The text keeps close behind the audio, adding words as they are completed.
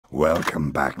Welcome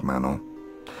back, Manel.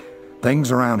 Things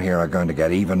around here are going to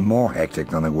get even more hectic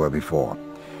than they were before.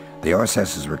 The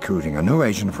OSS is recruiting a new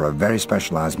agent for a very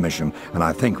specialized mission, and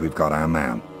I think we've got our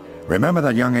man. Remember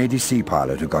that young ADC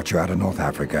pilot who got you out of North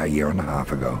Africa a year and a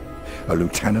half ago? A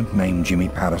lieutenant named Jimmy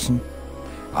Patterson?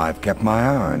 I've kept my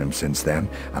eye on him since then,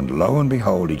 and lo and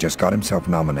behold, he just got himself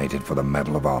nominated for the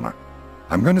Medal of Honor.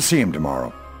 I'm going to see him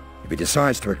tomorrow. If he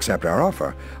decides to accept our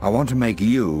offer, I want to make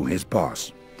you his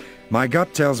boss. My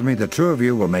gut tells me the two of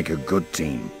you will make a good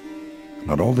team.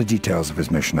 Not all the details of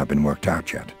his mission have been worked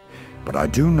out yet, but I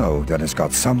do know that it's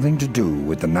got something to do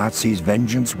with the Nazis'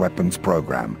 vengeance weapons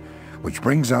program, which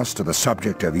brings us to the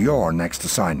subject of your next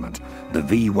assignment, the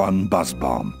V1 buzz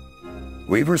bomb.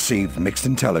 We've received mixed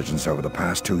intelligence over the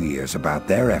past 2 years about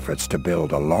their efforts to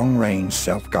build a long-range,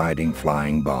 self-guiding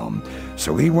flying bomb,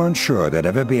 so we weren't sure they'd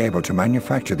ever be able to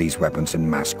manufacture these weapons in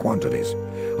mass quantities.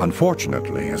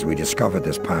 Unfortunately, as we discovered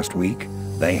this past week,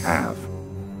 they have.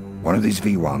 One of these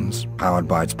V1s, powered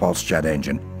by its pulse jet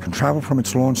engine, can travel from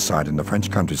its launch site in the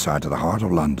French countryside to the heart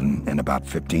of London in about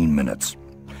 15 minutes.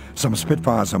 Some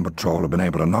Spitfires on patrol have been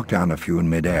able to knock down a few in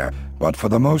midair, but for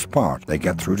the most part, they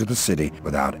get through to the city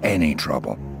without any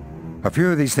trouble. A few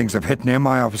of these things have hit near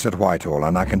my office at Whitehall,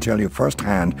 and I can tell you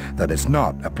firsthand that it's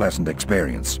not a pleasant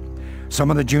experience.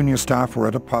 Some of the junior staff were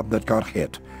at a pub that got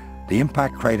hit. The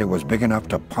impact crater was big enough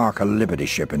to park a Liberty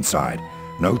ship inside.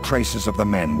 No traces of the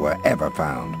men were ever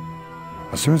found.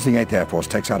 As soon as the 8th Air Force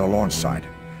takes out a launch site,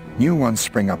 new ones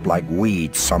spring up like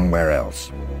weeds somewhere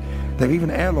else. They've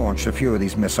even air-launched a few of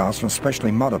these missiles from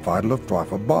specially modified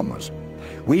Luftwaffe bombers.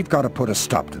 We've got to put a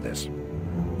stop to this.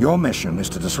 Your mission is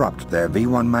to disrupt their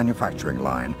V1 manufacturing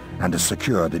line and to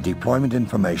secure the deployment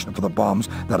information for the bombs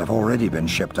that have already been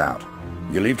shipped out.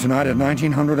 You leave tonight at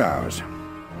 1900 hours.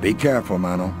 Be careful,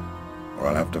 Manel, or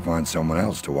I'll have to find someone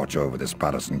else to watch over this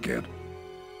Patterson kid.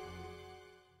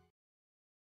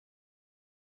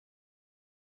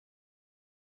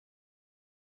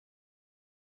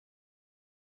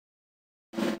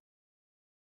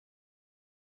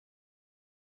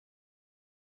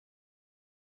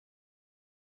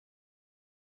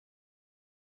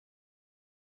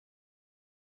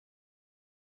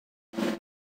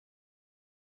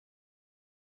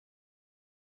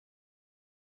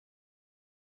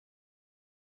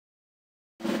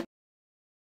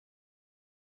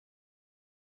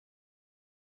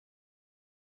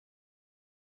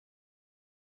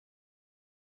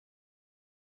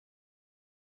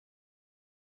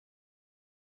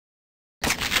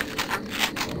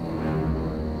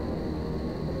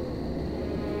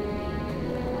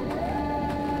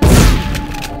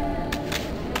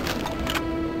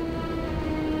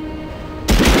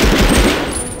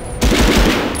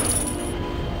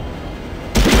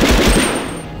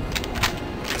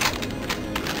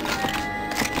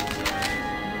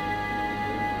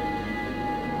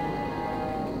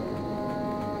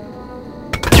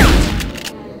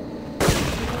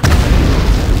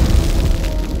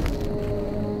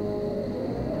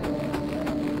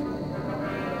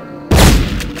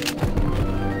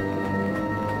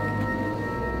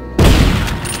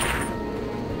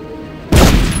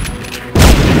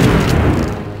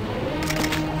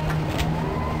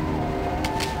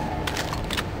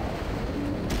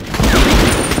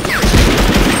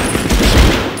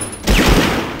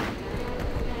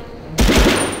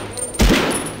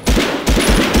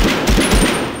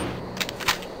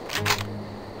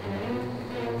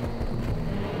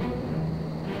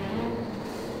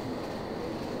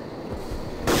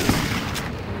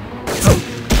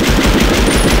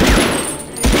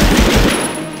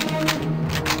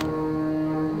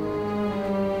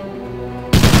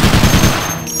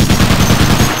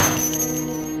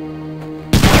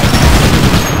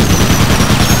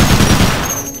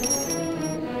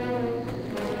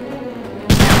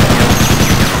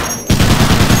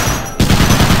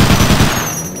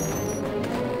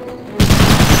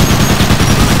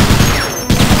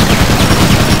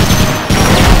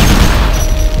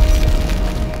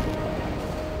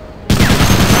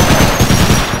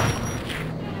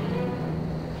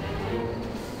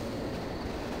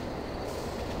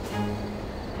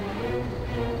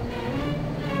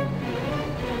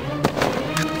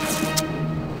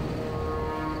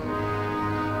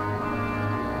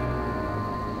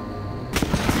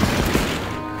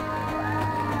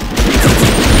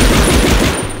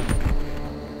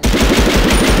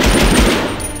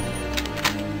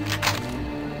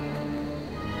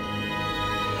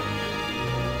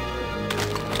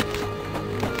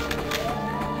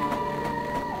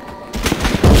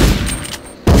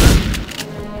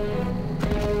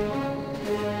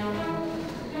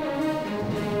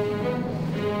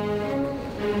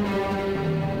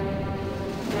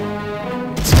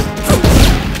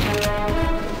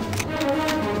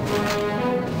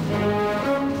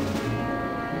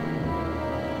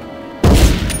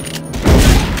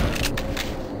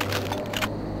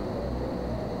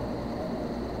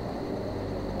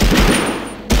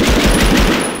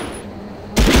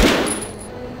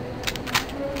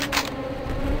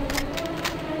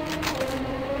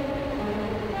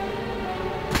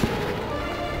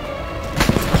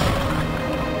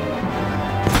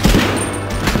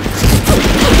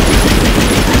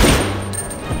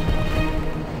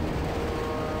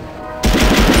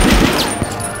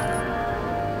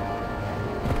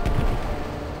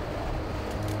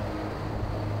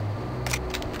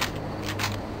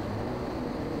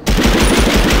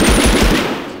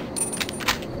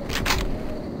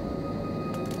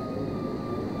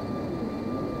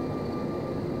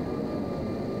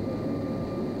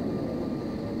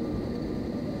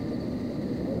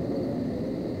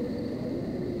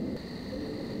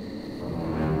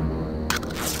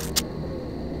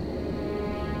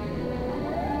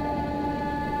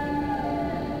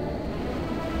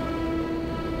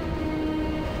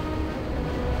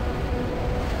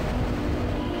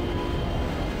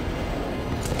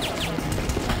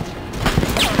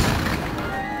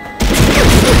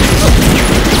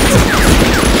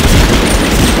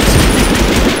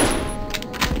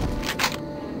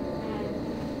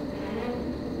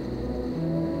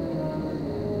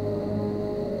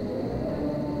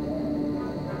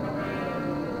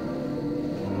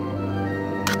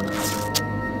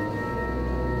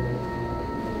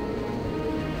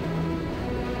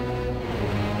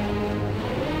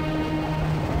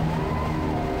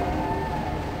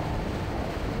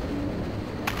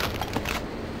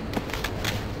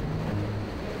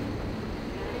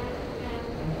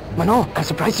 Manon, I'm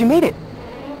surprised you made it.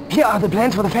 Here are the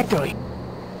plans for the factory.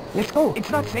 Let's go. It's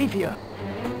not safe here.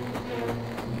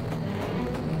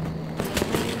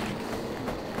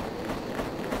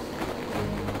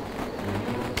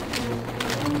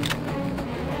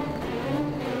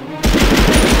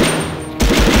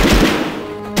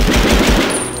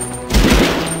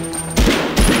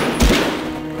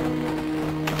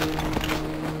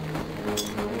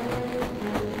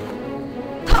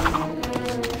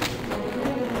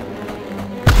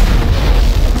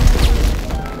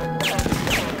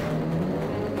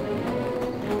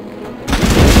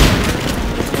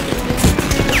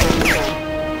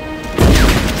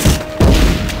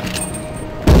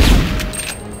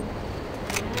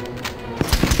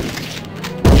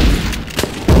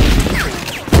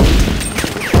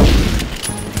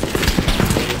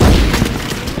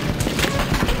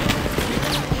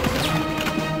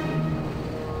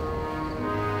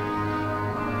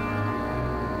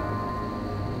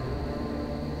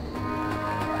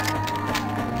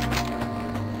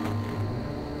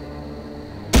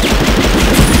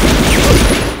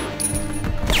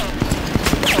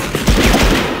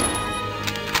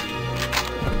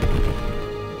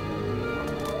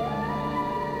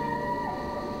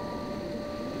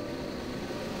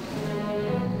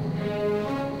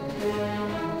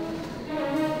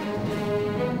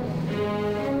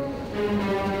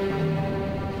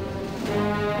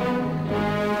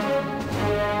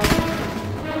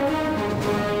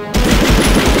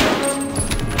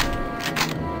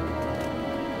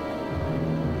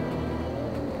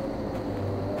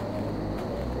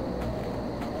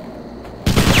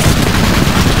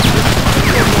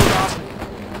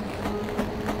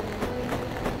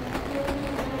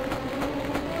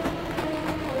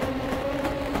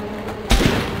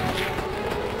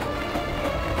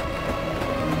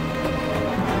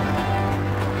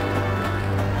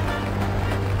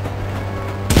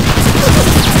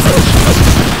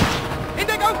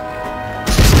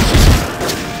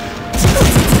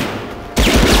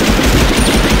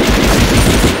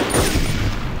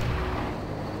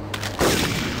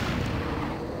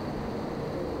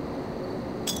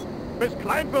 Bist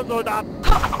klein für Soldaten.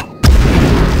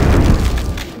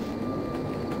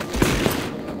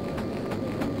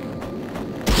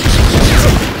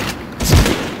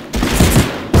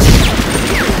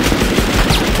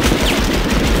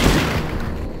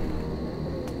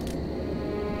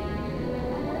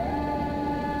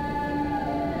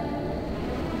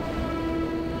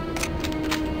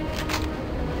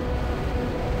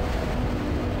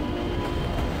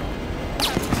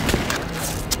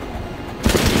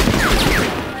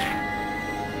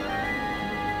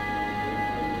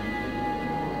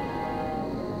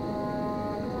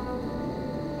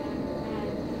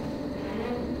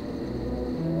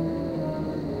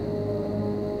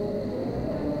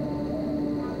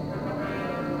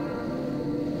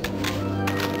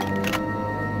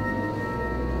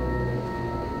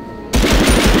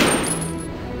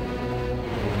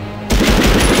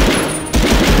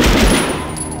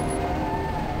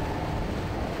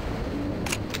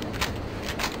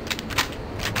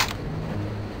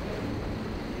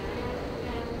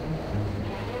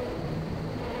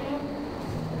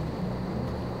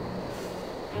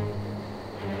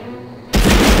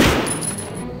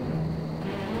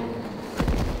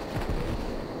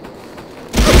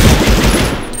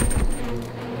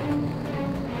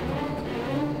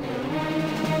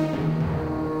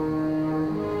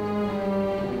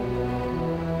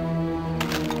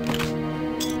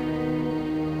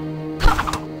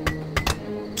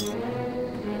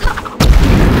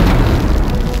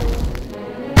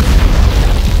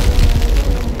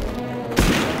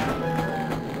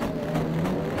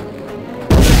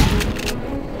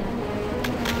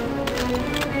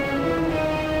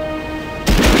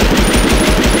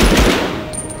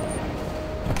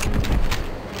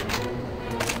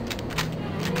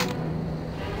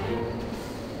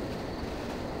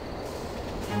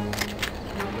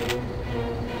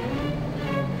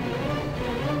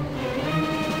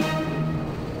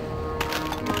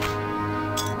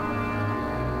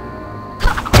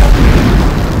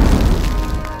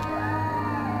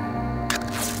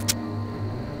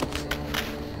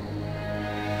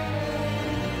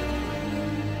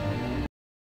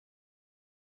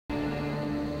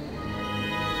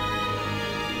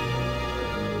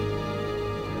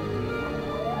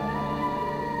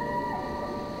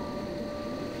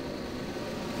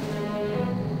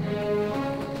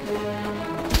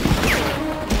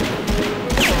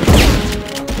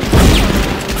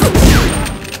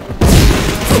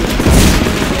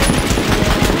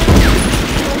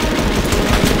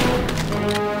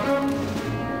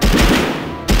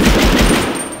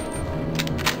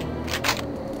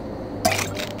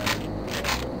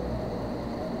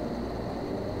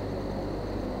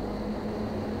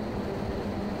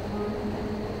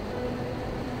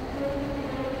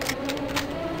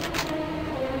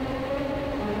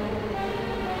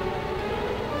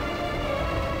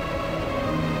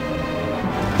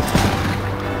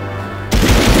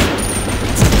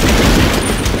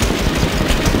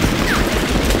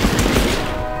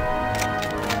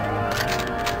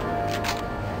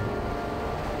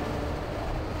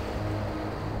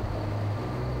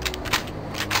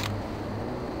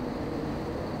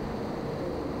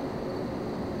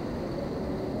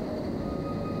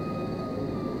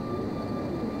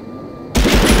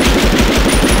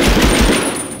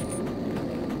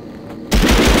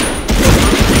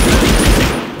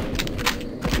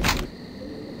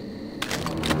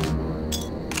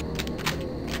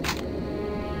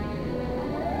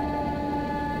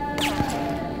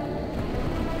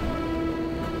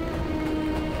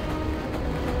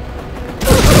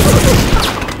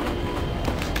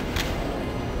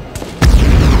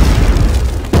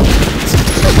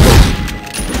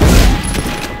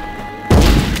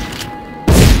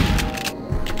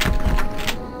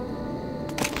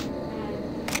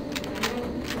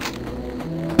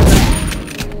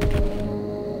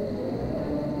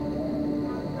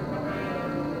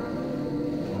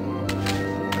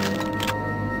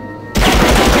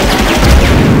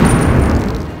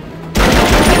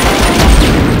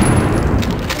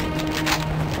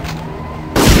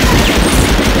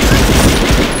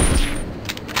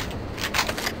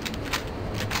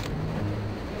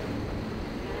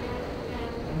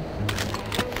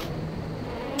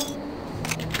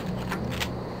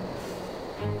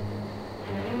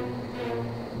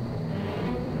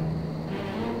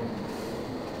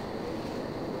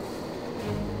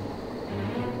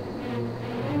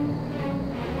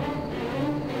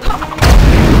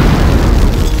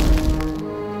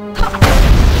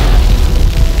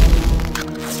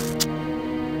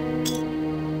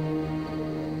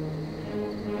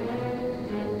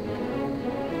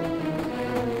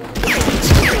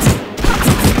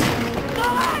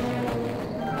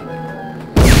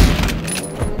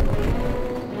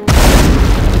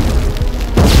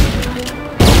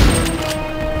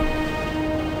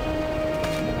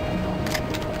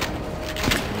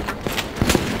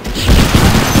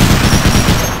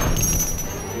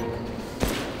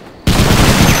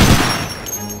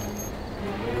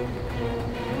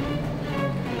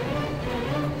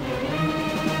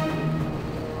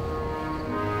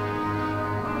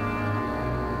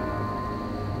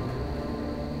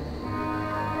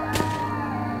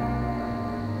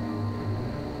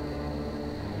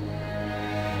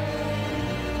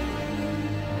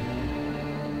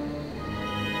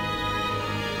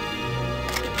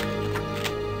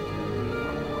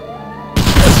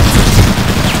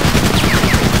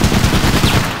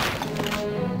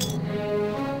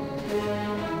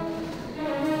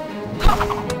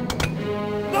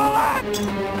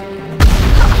 What?